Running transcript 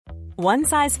One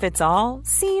size fits all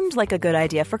seemed like a good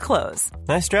idea for clothes.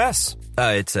 Nice dress.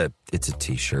 It's a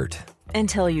t-shirt.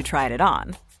 Until you tried it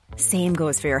on. Same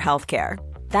goes for your healthcare.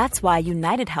 That's why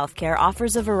United Healthcare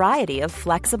offers a variety of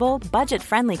flexible,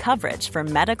 budget-friendly coverage for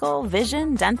medical,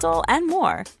 vision, dental, and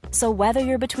more. So whether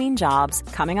you're between jobs,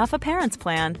 coming off a parent's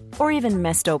plan, or even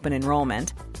missed open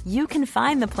enrollment, you can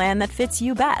find the plan that fits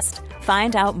you best.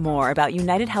 Find out more about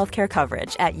United Healthcare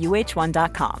coverage at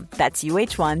uh1.com. That's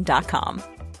uh1.com.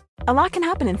 A lot can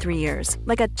happen in 3 years,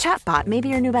 like a chatbot may be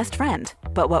your new best friend.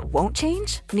 But what won't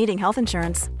change? Needing health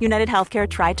insurance. United Healthcare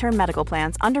Tri-Term Medical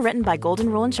Plans, underwritten by Golden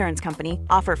Rule Insurance Company,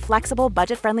 offer flexible,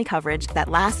 budget-friendly coverage that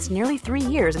lasts nearly 3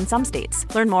 years in some states.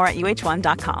 Learn more at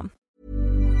uh1.com.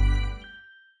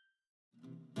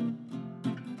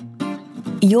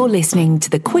 You're listening to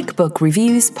the QuickBook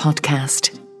Reviews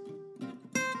podcast.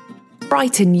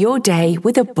 Brighten your day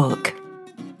with a book.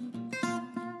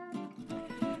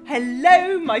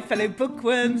 Hello, my fellow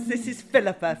bookworms. This is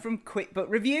Philippa from QuickBook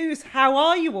Reviews. How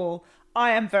are you all? I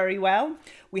am very well.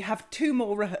 We have 2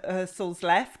 more rehearsals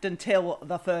left until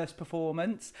the first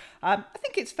performance. I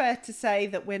think it's fair to say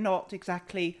that we're not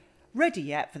exactly ready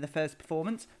yet for the first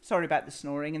performance. Sorry about the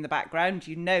snoring in the background.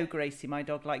 You know Gracie, my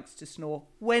dog, likes to snore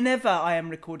whenever I am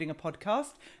recording a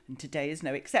podcast, and today is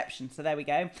no exception, so there we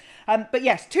go. But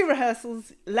yes, 2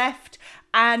 rehearsals left,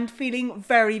 and feeling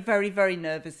very, very, very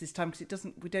nervous this time because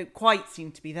we don't quite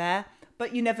seem to be there.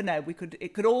 But you never know.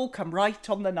 It could all come right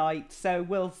on the night, so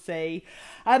we'll see.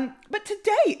 But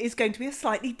today is going to be a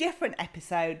slightly different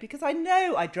episode because I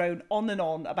know I drone on and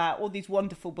on about all these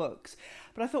wonderful books,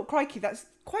 but I thought, crikey, that's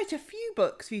quite a few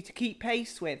books for you to keep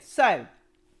pace with. So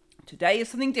today is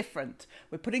something different.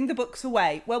 We're putting the books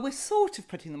away. Well, we're sort of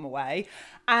putting them away,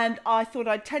 and I thought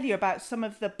I'd tell you about some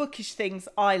of the bookish things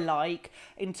I like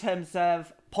in terms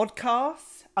of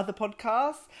podcasts, other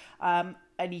podcasts,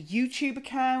 any YouTube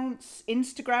accounts,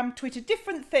 Instagram, Twitter,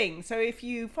 different things. So if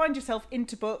you find yourself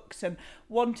into books and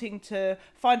wanting to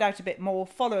find out a bit more,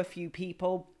 follow a few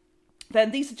people,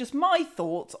 then these are just my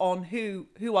thoughts on who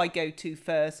I go to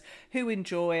first, who I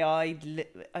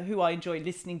enjoy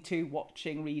listening to,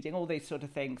 watching, reading, all those sort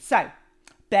of things. So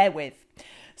bear with.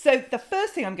 So the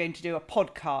first thing I'm going to do, a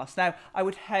podcast. Now, I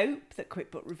would hope that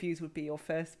QuickBook Reviews would be your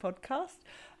first podcast.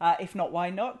 If not, why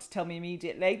not? Tell me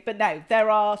immediately. But no, there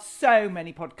are so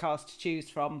many podcasts to choose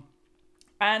from.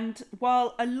 And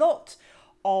while a lot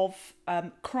of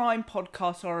crime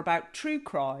podcasts are about true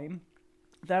crime,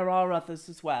 there are others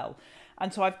as well.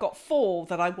 And so I've got 4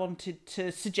 that I wanted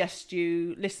to suggest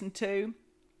you listen to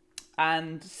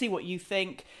and see what you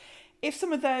think. If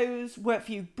some of those work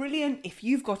for you, brilliant. If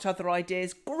you've got other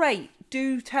ideas, great.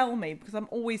 Do tell me, because I'm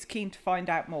always keen to find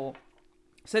out more.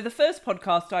 So the first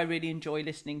podcast I really enjoy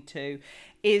listening to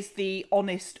is the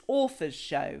Honest Authors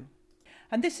Show.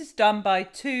 And this is done by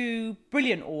 2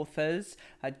 brilliant authors,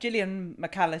 Gillian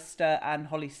McAllister and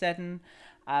Holly Seddon.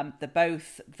 They're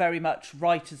both very much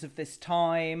writers of this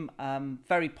time,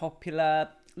 very popular,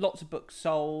 lots of books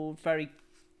sold, very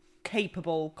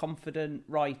capable, confident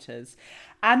writers.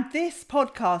 And this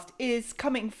podcast is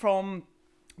coming from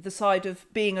the side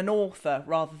of being an author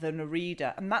rather than a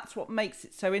reader. And that's what makes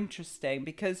it so interesting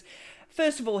because,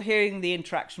 first of all, hearing the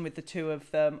interaction with the 2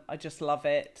 of them, I just love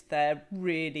it. They're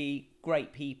really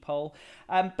great people.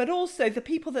 But also the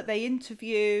people that they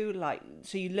interview,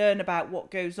 so you learn about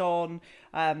what goes on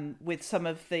with some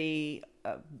of the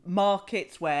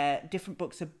markets where different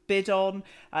books are bid on,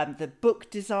 the book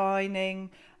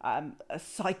designing, a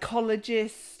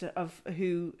psychologist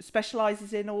who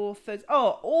specialises in authors,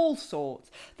 all sorts.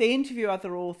 They interview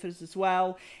other authors as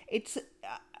well.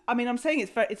 I'm saying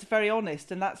it's very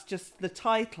honest, and that's just the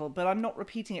title, but I'm not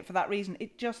repeating it for that reason.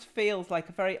 It just feels like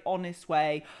a very honest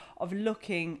way of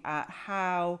looking at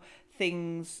how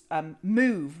things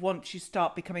move once you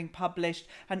start becoming published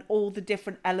and all the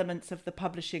different elements of the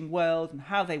publishing world and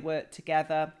how they work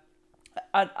together.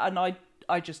 And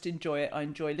I just enjoy it. I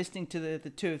enjoy listening to the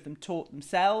 2 of them talk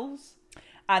themselves.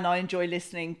 And I enjoy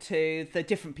listening to the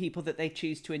different people that they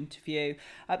choose to interview.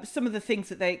 Some of the things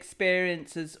that they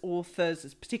experience as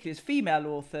authors, particularly as female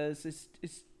authors, is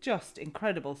just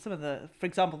incredible. Some of for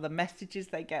example, the messages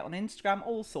they get on Instagram,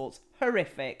 all sorts,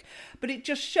 horrific. But it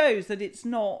just shows that it's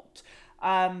not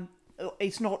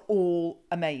all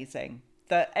amazing.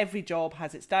 That every job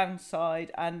has its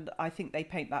downside, and I think they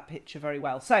paint that picture very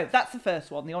well. So that's the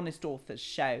first one, the Honest Authors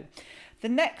Show. The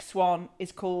next one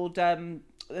is called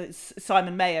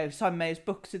Simon Mayo's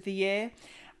Books of the Year,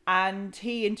 and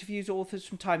he interviews authors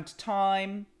from time to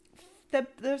time.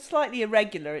 they're slightly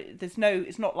irregular. It's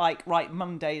not like, right,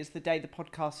 Monday is the day the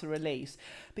podcasts are released,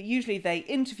 but usually they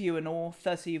interview an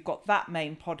author, so you've got that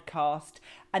main podcast,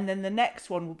 and then the next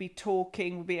one will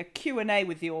be a Q&A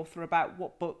with the author about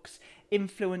what books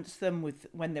influenced them with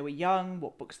when they were young,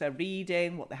 what books they're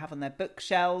reading, what they have on their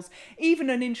bookshelves. Even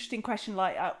an interesting question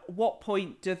like, at what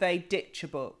point do they ditch a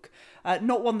book?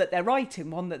 Not one that they're writing,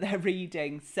 one that they're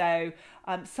reading. So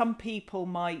some people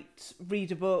might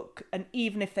read a book and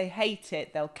even if they hate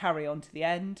it, they'll carry on to the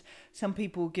end. Some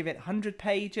people give it 100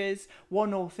 pages.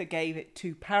 One author gave it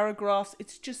 2 paragraphs.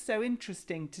 It's just so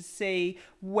interesting to see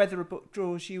whether a book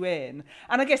draws you in.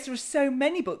 And I guess there are so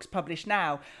many books published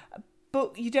now,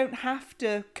 but you don't have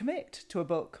to commit to a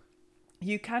book.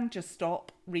 You can just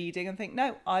stop reading and think,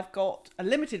 no, I've got a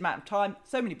limited amount of time,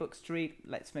 so many books to read,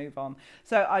 let's move on.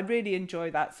 So I really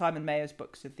enjoy that, Simon Mayer's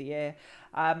Books of the Year.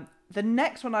 The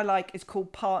next one I like is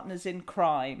called Partners in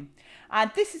Crime.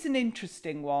 And this is an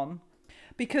interesting one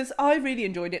because I really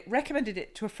enjoyed it, recommended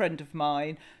it to a friend of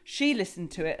mine. She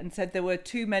listened to it and said there were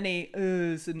too many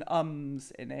uhs and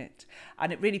ums in it.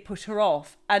 And it really put her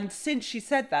off. And since she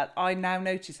said that, I now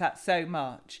notice that so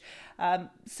much. And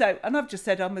I've just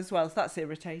said as well, so that's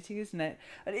irritating, isn't it?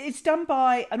 It's done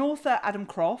by an author, Adam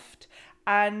Croft,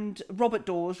 and Robert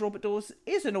Dawes. Robert Dawes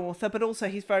is an author, but also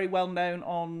he's very well known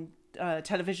on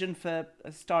television for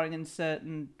starring in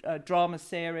certain drama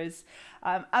series.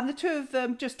 And the two of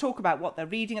them just talk about what they're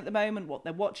reading at the moment, what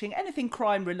they're watching, anything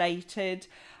crime related.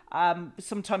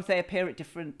 Sometimes they appear at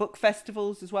different book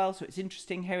festivals as well, so it's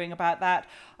interesting hearing about that.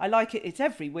 I like it. It's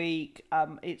every week.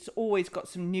 It's always got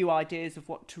some new ideas of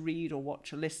what to read or what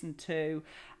to listen to.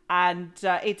 And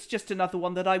it's just another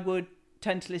one that I would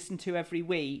tend to listen to every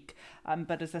week.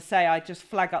 But as I say, I just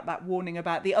flag up that warning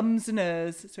about the ums and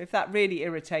ers. So if that really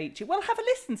irritates you, well, have a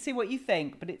listen, see what you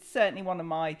think. But it's certainly one of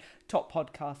my top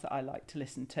podcasts that I like to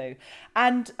listen to.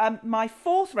 And my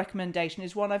fourth recommendation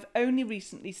is one I've only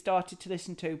recently started to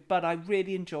listen to, but I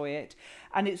really enjoy it.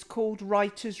 And it's called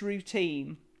Writer's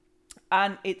Routine.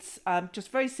 And it's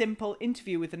just very simple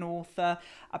interview with an author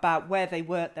about where they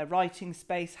work, their writing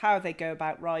space, how they go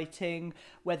about writing,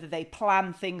 whether they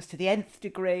plan things to the nth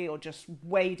degree or just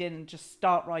wade in and just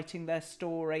start writing their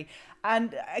story.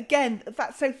 And again,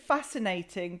 that's so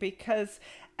fascinating because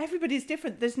everybody's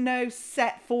different. There's no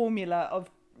set formula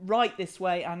of write this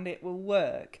way and it will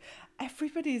work.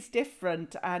 Everybody's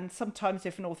different, and sometimes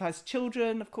if an author has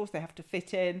children, of course, they have to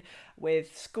fit in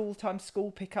with school time,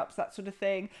 school pickups, that sort of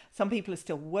thing. Some people are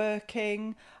still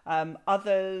working.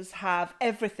 Others have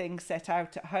everything set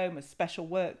out at home, a special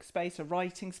workspace, a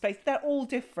writing space. They're all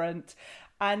different.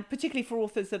 And particularly for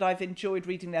authors that I've enjoyed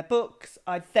reading their books,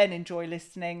 I then enjoy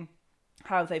listening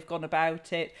how they've gone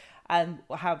about it and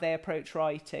how they approach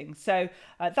writing. So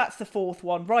that's the fourth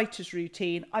one, Writer's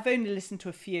Routine. I've only listened to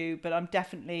a few, but I'm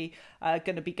definitely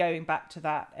going to be going back to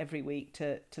that every week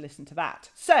to listen to that.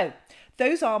 So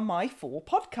those are my 4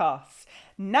 podcasts.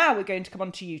 Now we're going to come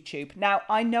on to YouTube. Now,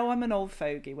 I know I'm an old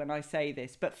fogey when I say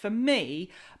this, but for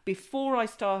me, before I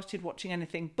started watching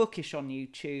anything bookish on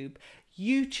YouTube,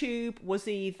 YouTube was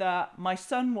either my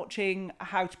son watching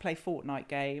how to play Fortnite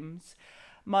games,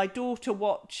 my daughter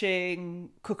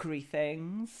watching cookery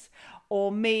things,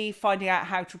 or me finding out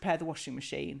how to repair the washing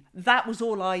machine. That was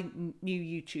all I knew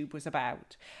YouTube was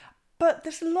about. But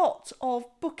there's lots of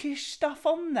bookish stuff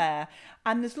on there,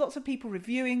 and there's lots of people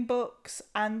reviewing books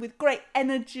and with great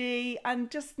energy and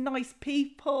just nice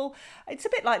people. It's a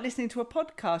bit like listening to a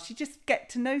podcast. You just get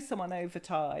to know someone over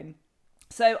time.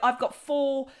 So I've got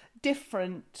 4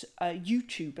 different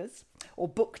YouTubers, or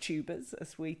booktubers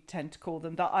as we tend to call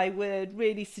them, that I would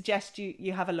really suggest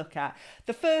you have a look at.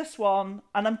 The first one,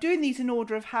 and I'm doing these in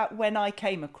order of when I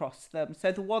came across them,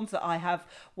 so the ones that I have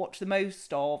watched the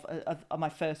most of are my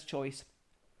first choice,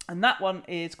 and that one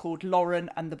is called Lauren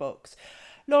and the Books.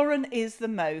 Lauren is the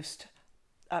most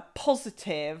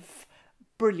positive,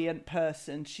 brilliant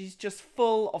person. She's just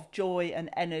full of joy and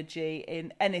energy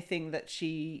in anything that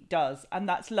she does, and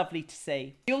that's lovely to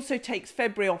see. She also takes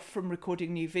February off from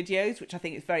recording new videos, which I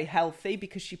think is very healthy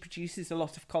because she produces a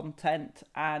lot of content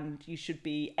and you should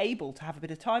be able to have a bit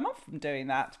of time off from doing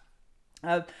that.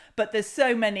 But there's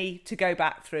so many to go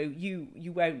back through.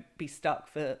 You won't be stuck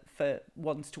for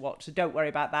ones to watch, so don't worry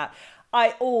about that.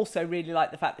 I also really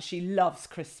like the fact that she loves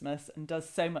Christmas and does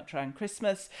so much around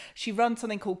Christmas. She runs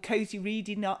something called Cozy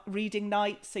Reading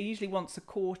Night, so usually once a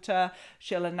quarter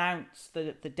she'll announce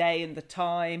the day and the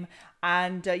time,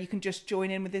 And you can just join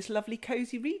in with this lovely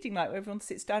cozy reading night where everyone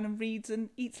sits down and reads and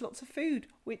eats lots of food,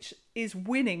 which is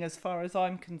winning as far as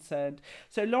I'm concerned.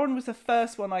 So Lauren was the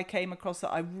first one I came across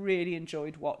that I really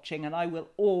enjoyed watching, and I will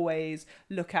always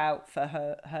look out for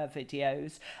her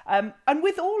videos. And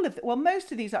with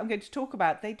most of these that I'm going to talk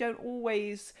about, they don't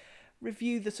always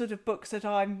review the sort of books that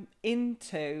I'm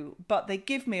into, but they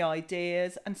give me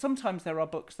ideas, and sometimes there are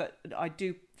books that I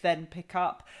do then pick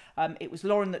up. It was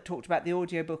Lauren that talked about the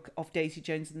audiobook of Daisy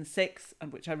Jones and the Six,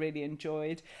 and which I really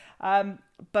enjoyed.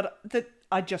 But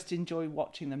I just enjoy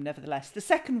watching them nevertheless. The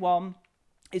second one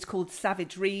is called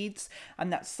Savage Reads,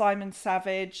 and that's Simon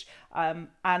Savage,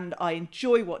 and I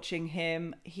enjoy watching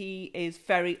him. He is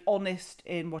very honest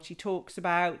in what he talks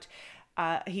about.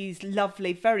 He's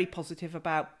lovely, very positive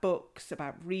about books,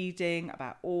 about reading,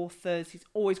 about authors. He's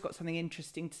always got something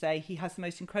interesting to say. He has the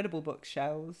most incredible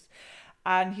bookshelves,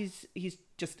 and he's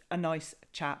just a nice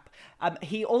chap.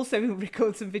 He also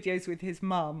records some videos with his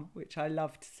mum, which I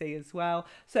love to see as well.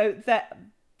 So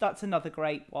that's another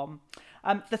great one.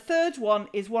 The third one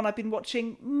is one I've been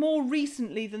watching more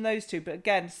recently than those two, but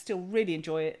again, still really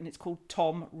enjoy it, and it's called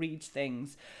Tom Reads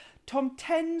Things. Tom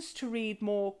tends to read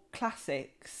more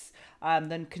classics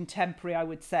than contemporary, I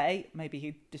would say. Maybe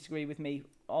he'd disagree with me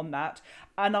on that.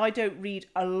 And I don't read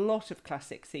a lot of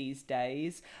classics these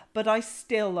days, but I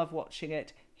still love watching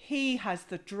it. He has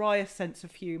the driest sense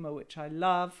of humour, which I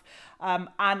love. And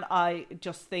I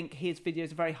just think his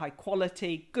videos are very high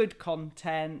quality, good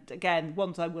content. Again,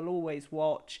 ones I will always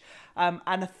watch, and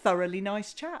a thoroughly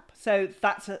nice chap. So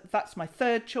that's my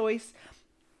third choice.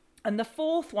 And the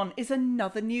fourth one is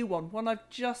another new one I've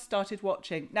just started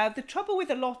watching. Now, the trouble with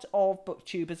a lot of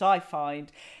booktubers, I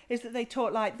find, is that they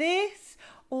talk like this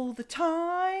all the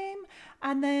time,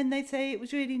 and then they say it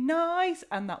was really nice,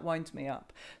 and that winds me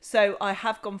up. So I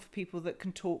have gone for people that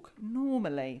can talk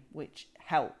normally, which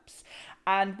helps.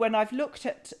 And when I've looked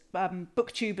at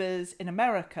booktubers in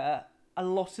America, a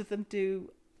lot of them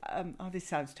do, this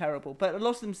sounds terrible, but a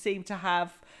lot of them seem to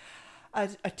have a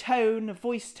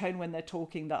voice tone when they're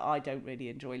talking that I don't really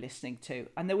enjoy listening to.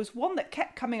 And there was one that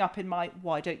kept coming up in my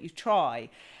Why Don't You Try?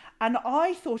 And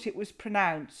I thought it was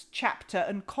pronounced chapter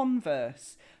and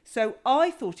converse. So I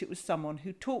thought it was someone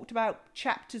who talked about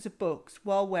chapters of books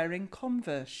while wearing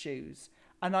Converse shoes.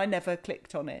 And I never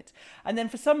clicked on it. And then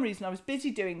for some reason I was busy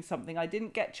doing something. I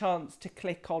didn't get a chance to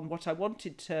click on what I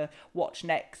wanted to watch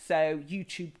next. So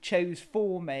YouTube chose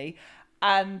for me,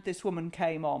 and this woman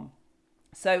came on.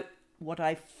 So what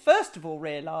I first of all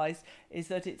realised is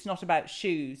that it's not about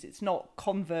shoes. It's not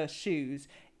Converse shoes.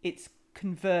 It's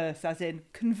converse, as in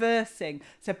conversing.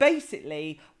 So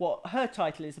basically what her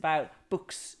title is about,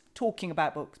 books, talking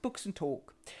about books, books and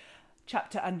talk,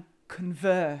 chapter and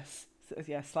converse. So,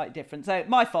 yeah, slightly different. So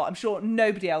my fault. I'm sure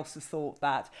nobody else has thought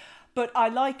that. But I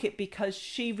like it because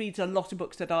she reads a lot of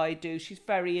books that I do. She's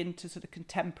very into sort of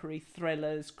contemporary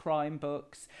thrillers, crime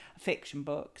books, fiction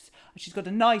books. She's got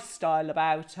a nice style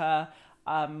about her.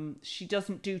 She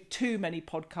doesn't do too many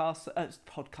too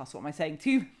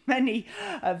many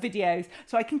videos.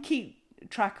 So I can keep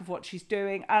track of what she's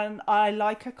doing, and I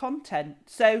like her content.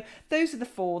 So those are the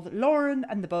four: Lauren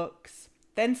and the books,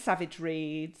 then Savage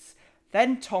Reads,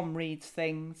 then Tom Reads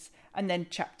Things, and then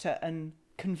Chapter and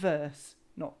Converse.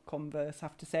 Not Converse, I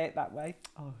have to say it that way.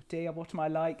 Oh dear, what am I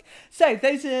like? So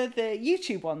those are the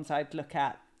YouTube ones I'd look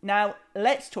at. Now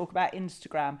let's talk about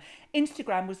Instagram.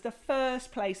 Instagram was the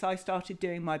first place I started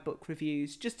doing my book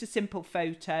reviews. Just a simple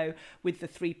photo with the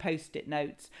 3 post-it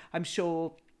notes. I'm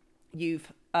sure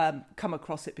you've come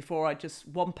across it before.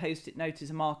 One post-it note is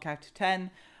a mark out of 10.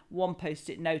 One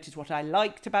post-it note is what I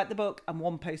liked about the book, and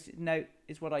one post-it note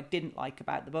is what I didn't like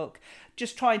about the book.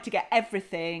 Just trying to get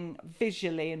everything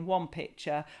visually in one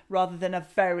picture rather than a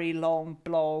very long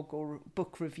blog or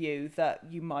book review that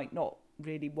you might not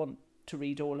really want to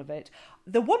read all of it.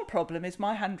 The one problem is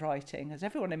my handwriting. As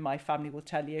everyone in my family will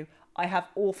tell you, I have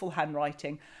awful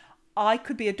handwriting. I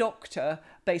could be a doctor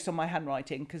based on my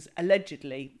handwriting, because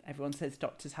allegedly everyone says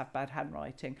doctors have bad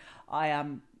handwriting. I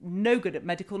am no good at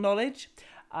medical knowledge,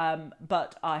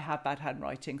 but I have bad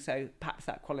handwriting, so perhaps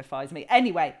that qualifies me.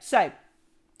 Anyway, so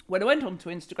when I went onto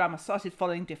Instagram, I started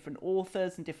following different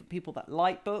authors and different people that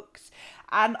like books,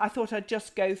 and I thought I'd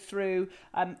just go through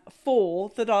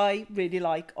 4 that I really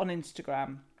like on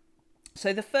Instagram.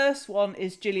 So the first one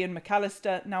is Gillian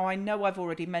McAllister. Now, I know I've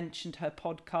already mentioned her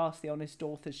podcast, The Honest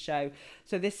Authors Show,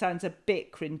 so this sounds a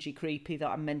bit cringy creepy that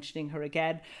I'm mentioning her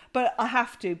again, but I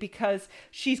have to, because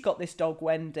she's got this dog,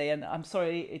 Wendy, and I'm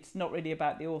sorry, it's not really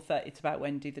about the author, it's about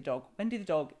Wendy the dog. Wendy the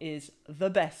dog is the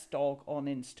best dog on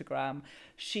Instagram.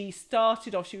 She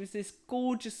started off, she was this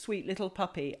gorgeous, sweet little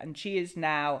puppy, and she is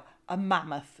now a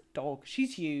mammoth dog.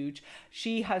 She's huge.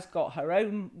 She has got her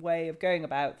own way of going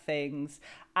about things,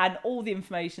 and all the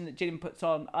information that Gillian puts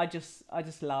on, I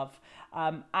just love.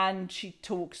 And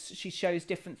she shows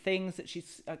different things that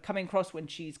she's coming across when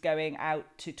she's going out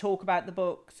to talk about the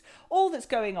books. All that's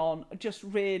going on, just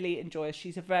really enjoy her.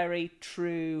 She's a very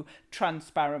true,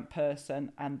 transparent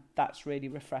person, and that's really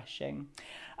refreshing.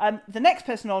 The next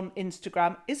person on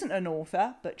Instagram isn't an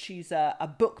author, but she's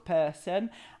a book person,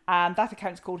 and that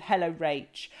account's called Hello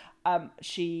Rach.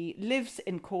 She lives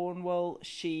in Cornwall.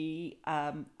 She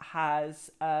has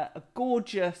a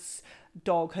gorgeous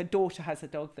dog. Her daughter has a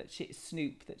dog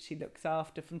Snoop, that she looks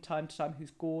after from time to time,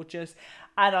 who's gorgeous.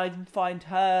 And I find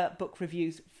her book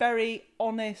reviews very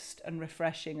honest and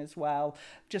refreshing as well.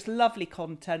 Just lovely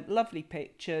content, lovely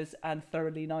pictures, and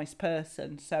thoroughly nice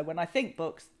person. So when I think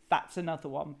books, that's another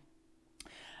one.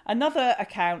 Another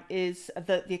account is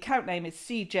the account name is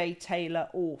CJ Taylor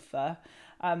Author.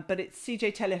 But it's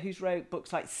CJ Taylor who's wrote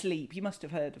books like Sleep. You must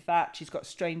have heard of that. She's got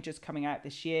Strangers coming out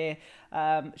this year.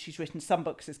 She's written some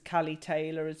books as Callie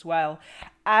Taylor as well.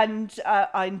 And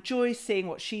I enjoy seeing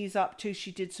what she's up to.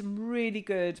 She did some really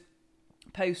good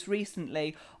posts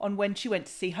recently on when she went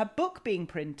to see her book being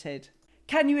printed.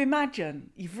 Can you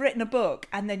imagine? You've written a book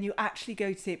and then you actually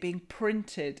go to see it being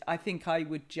printed. I think I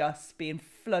would just be in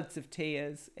floods of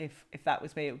tears if that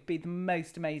was me. It would be the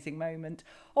most amazing moment.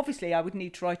 Obviously, I would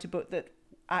need to write a book that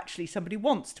actually somebody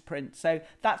wants to print, so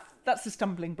that's a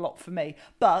stumbling block for me.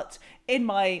 But in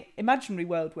my imaginary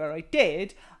world where I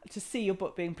did, to see your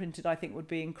book being printed, I think would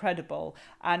be incredible.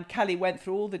 And Callie went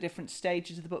through all the different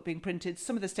stages of the book being printed.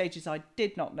 Some of the stages I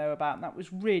did not know about, and that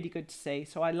was really good to see,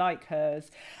 so I like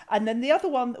hers. And then the other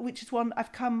one, which is one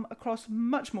I've come across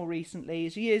much more recently,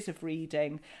 is Years of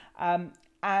Reading.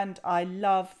 And I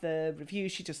love the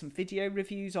reviews. She does some video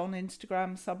reviews on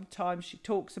Instagram sometimes. She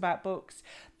talks about books.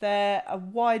 They're a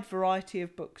wide variety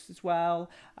of books as well.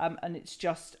 And it's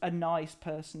just a nice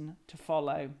person to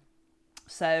follow.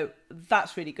 So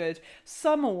that's really good.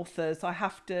 Some authors I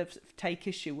have to take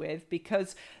issue with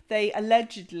because they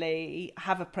allegedly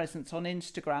have a presence on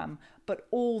Instagram, but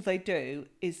all they do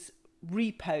is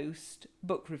repost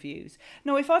book reviews.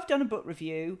 Now, if I've done a book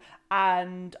review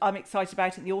and I'm excited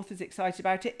about it and the author's excited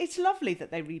about it, it's lovely that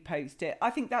they repost it.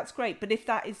 I think that's great. But if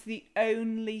that is the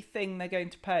only thing they're going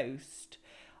to post,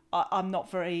 I'm not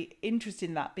very interested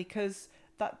in that, because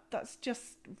that's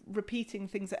just repeating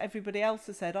things that everybody else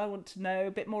has said. I want to know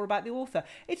a bit more about the author.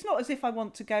 It's not as if I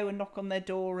want to go and knock on their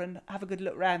door and have a good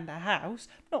look around their house.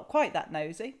 Not quite that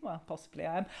nosy. Well, possibly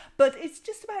I am. But it's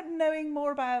just about knowing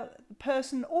more about the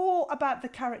person or about the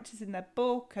characters in their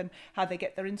book and how they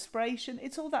get their inspiration.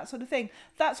 It's all that sort of thing.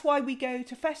 That's why we go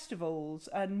to festivals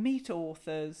and meet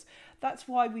authors. That's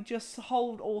why we just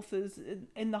hold authors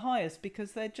in the highest,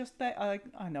 because they're just there. I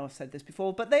know I've said this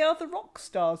before, but they are the rock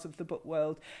stars of the book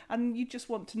world, and you just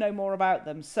want to know more about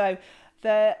them. So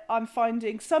I'm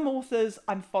finding some authors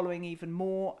I'm following even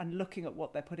more and looking at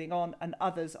what they're putting on, and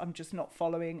others I'm just not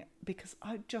following because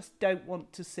I just don't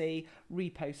want to see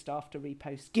repost after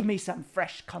repost. Give me some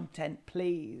fresh content,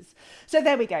 please. So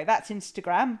there we go. That's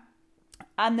Instagram.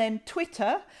 And then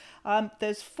Twitter,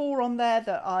 there's 4 on there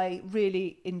that I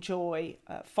really enjoy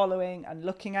following and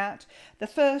looking at. The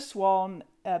first one,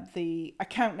 the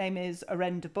account name is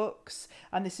Arenda Books,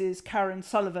 and this is Karen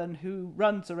Sullivan, who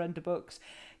runs Arenda Books.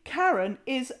 Karen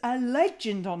is a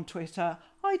legend on Twitter.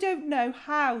 I don't know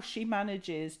how she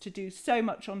manages to do so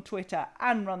much on Twitter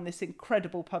and run this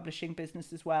incredible publishing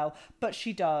business as well, but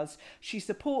she does. She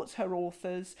supports her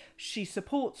authors, she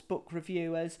supports book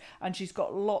reviewers, and she's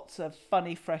got lots of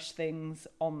funny, fresh things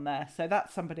on there. So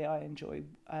that's somebody I enjoy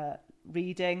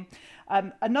reading.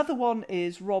 Another one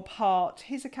is Rob Hart.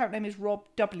 His account name is Rob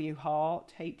W.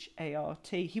 Hart,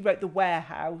 H-A-R-T. He wrote The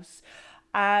Warehouse.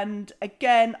 And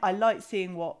again, I like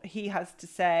seeing what he has to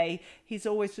say. He's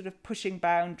always sort of pushing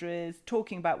boundaries,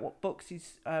 talking about what books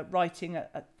he's writing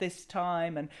at this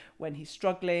time and when he's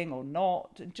struggling or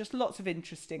not, and just lots of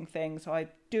interesting things. So I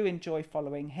do enjoy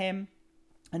following him.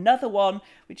 Another one,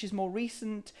 which is more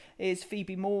recent, is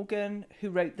Phoebe Morgan,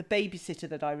 who wrote The Babysitter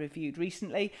that I reviewed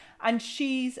recently. And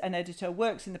she's an editor,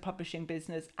 works in the publishing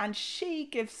business, and she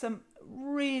gives some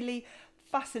really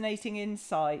fascinating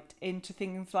insight into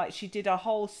things like, she did a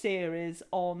whole series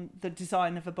on the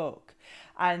design of a book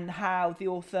and how the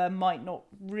author might not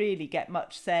really get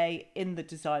much say in the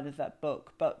design of that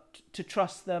book, but to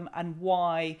trust them and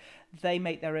why they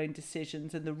make their own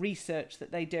decisions and the research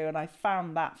that they do. And I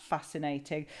found that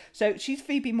fascinating. So she's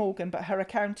Phoebe Morgan, but her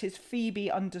account is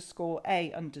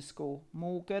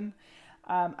Phoebe_A_Morgan.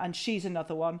 and she's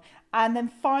another one. And then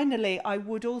finally, I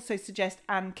would also suggest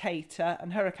Anne Cater,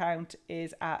 and her account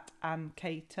is at Anne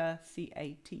Cater,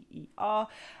 Cater.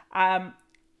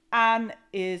 Anne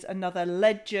is another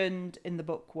legend in the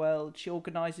book world. She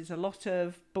organises a lot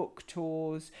of book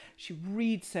tours. She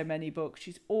reads so many books.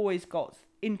 She's always got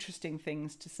interesting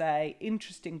things to say,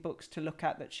 interesting books to look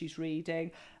at that she's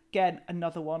reading. Again,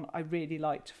 another one I really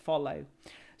like to follow.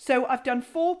 So I've done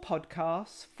 4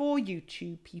 podcasts, 4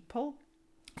 YouTube people,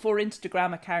 4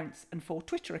 Instagram accounts and 4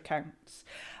 Twitter accounts.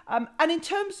 And in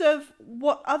terms of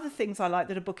what other things I like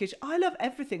that are bookish, I love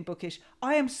everything bookish.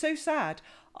 I am so sad.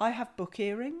 I have book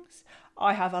earrings.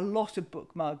 I have a lot of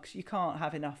book mugs. You can't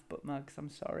have enough book mugs, I'm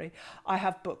sorry. I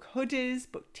have book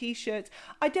hoodies, book t-shirts.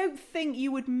 I don't think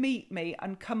you would meet me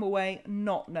and come away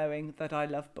not knowing that I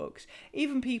love books.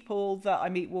 Even people that I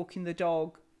meet walking the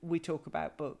dog, we talk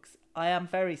about books. I am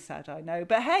very sad, I know.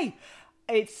 But hey,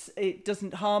 it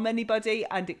doesn't harm anybody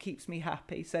and it keeps me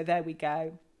happy. So there we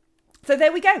go.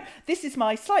 This is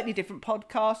my slightly different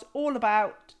podcast, all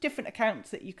about different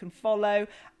accounts that you can follow.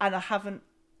 And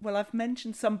I've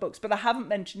mentioned some books, but I haven't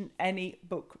mentioned any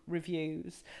book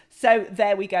reviews. So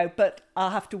there we go. But I'll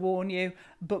have to warn you,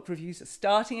 book reviews are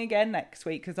starting again next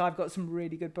week because I've got some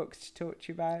really good books to talk to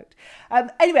you about.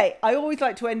 Anyway, I always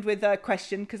like to end with a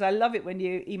question because I love it when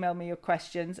you email me your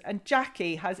questions. And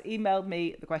Jackie has emailed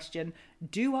me the question,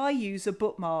 do I use a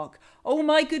bookmark? Oh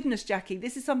my goodness, Jackie,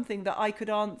 this is something that I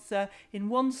could answer in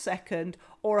 1 second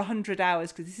or 100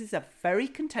 hours because this is a very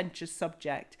contentious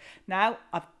subject. Now,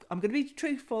 I'm going to be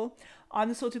truthful. I'm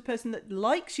the sort of person that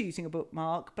likes using a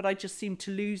bookmark, but I just seem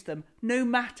to lose them, no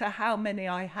matter how many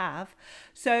I have.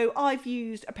 So I've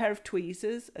used a pair of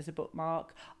tweezers as a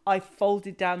bookmark. I've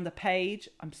folded down the page.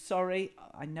 I'm sorry.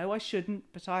 I know I shouldn't,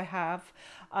 but I have.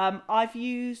 I've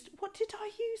used... What did I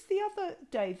use the other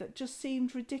day that just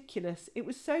seemed ridiculous? It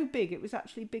was so big. It was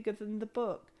actually bigger than the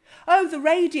book. Oh, the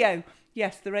radio.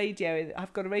 Yes, the radio.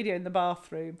 I've got a radio in the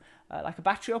bathroom, like a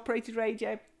battery-operated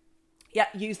radio. Yeah,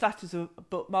 use that as a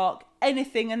bookmark.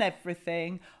 Anything and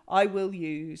everything I will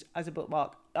use as a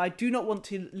bookmark. I do not want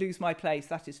to lose my place,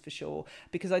 that is for sure,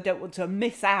 because I don't want to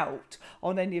miss out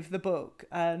on any of the book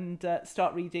and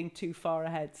start reading too far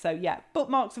ahead. So yeah,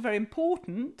 bookmarks are very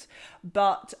important,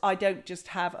 but I don't just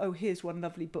have, oh, here's one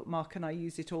lovely bookmark and I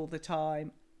use it all the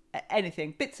time.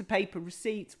 Anything, bits of paper,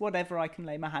 receipts, whatever I can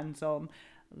lay my hands on.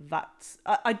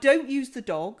 I don't use the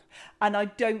dog and I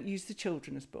don't use the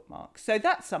children as bookmarks. So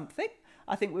that's something.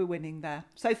 I think we're winning there.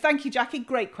 So thank you, Jackie.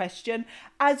 Great question.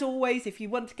 As always, if you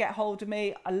want to get hold of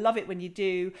me, I love it when you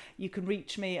do. You can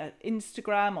reach me at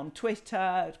Instagram, on Twitter,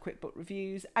 at Quick Book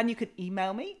Reviews, and you can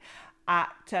email me at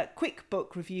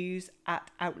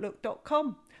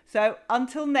quickbookreviews@outlook.com. So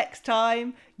until next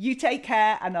time, you take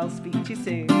care and I'll speak to you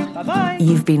soon. Bye-bye.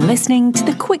 You've been listening to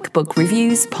the Quick Book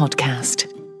Reviews podcast.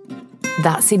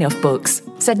 That's enough books,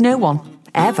 said no one,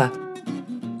 ever.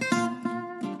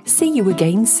 See you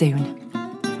again soon.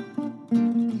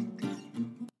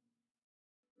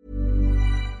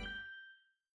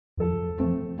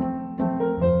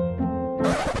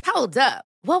 Hold up.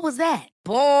 What was that?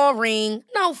 Boring.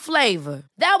 No flavor.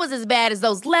 That was as bad as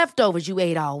those leftovers you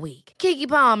ate all week. Keke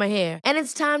Palmer here, and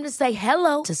it's time to say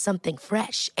hello to something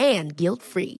fresh and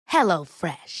guilt-free. Hello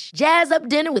Fresh. Jazz up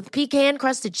dinner with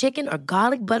pecan-crusted chicken or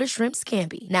garlic butter shrimp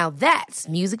scampi. Now that's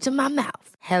music to my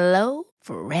mouth. Hello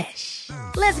Fresh.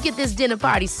 Let's get this dinner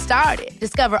party started.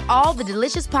 Discover all the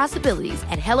delicious possibilities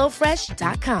at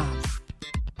HelloFresh.com.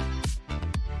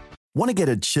 Want to get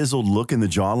a chiseled look in the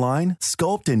jawline?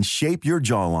 Sculpt and shape your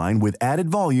jawline with added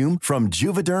volume from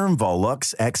Juvederm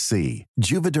Volux XC.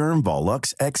 Juvederm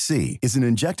Volux XC is an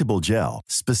injectable gel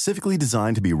specifically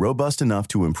designed to be robust enough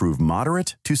to improve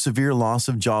moderate to severe loss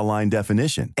of jawline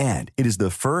definition. And it is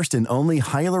the first and only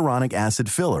hyaluronic acid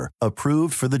filler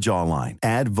approved for the jawline.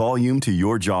 Add volume to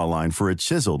your jawline for a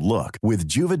chiseled look with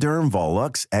Juvederm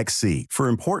Volux XC. For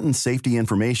important safety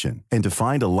information and to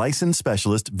find a licensed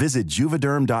specialist, visit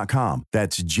Juvederm.com.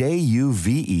 That's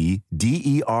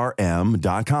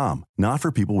Juvederm.com. Not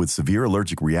for people with severe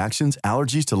allergic reactions,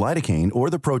 allergies to lidocaine, or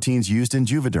the proteins used in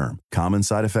Juvederm. Common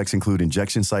side effects include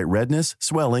injection site redness,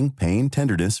 swelling, pain,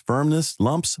 tenderness, firmness,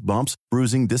 lumps, bumps,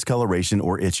 bruising, discoloration,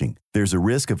 or itching. There's a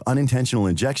risk of unintentional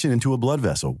injection into a blood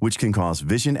vessel, which can cause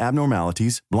vision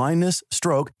abnormalities, blindness,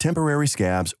 stroke, temporary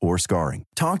scabs, or scarring.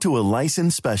 Talk to a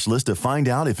licensed specialist to find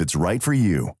out if it's right for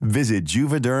you. Visit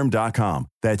Juvederm.com.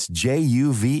 That's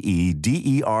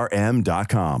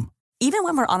Juvederm.com. Even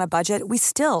when we're on a budget, we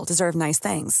still deserve nice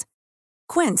things.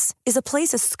 Quince is a place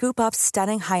to scoop up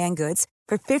stunning high-end goods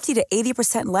for 50 to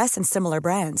 80% less than similar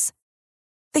brands.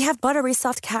 They have buttery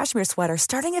soft cashmere sweaters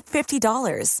starting at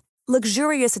 $50,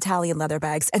 luxurious Italian leather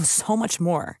bags, and so much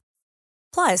more.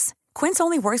 Plus, Quince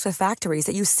only works with factories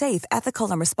that use safe, ethical,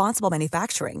 and responsible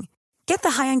manufacturing. Get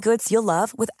the high-end goods you'll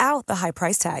love without the high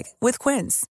price tag with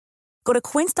Quince. Go to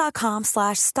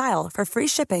quince.com/style for free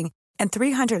shipping and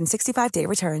 365-day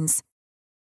returns.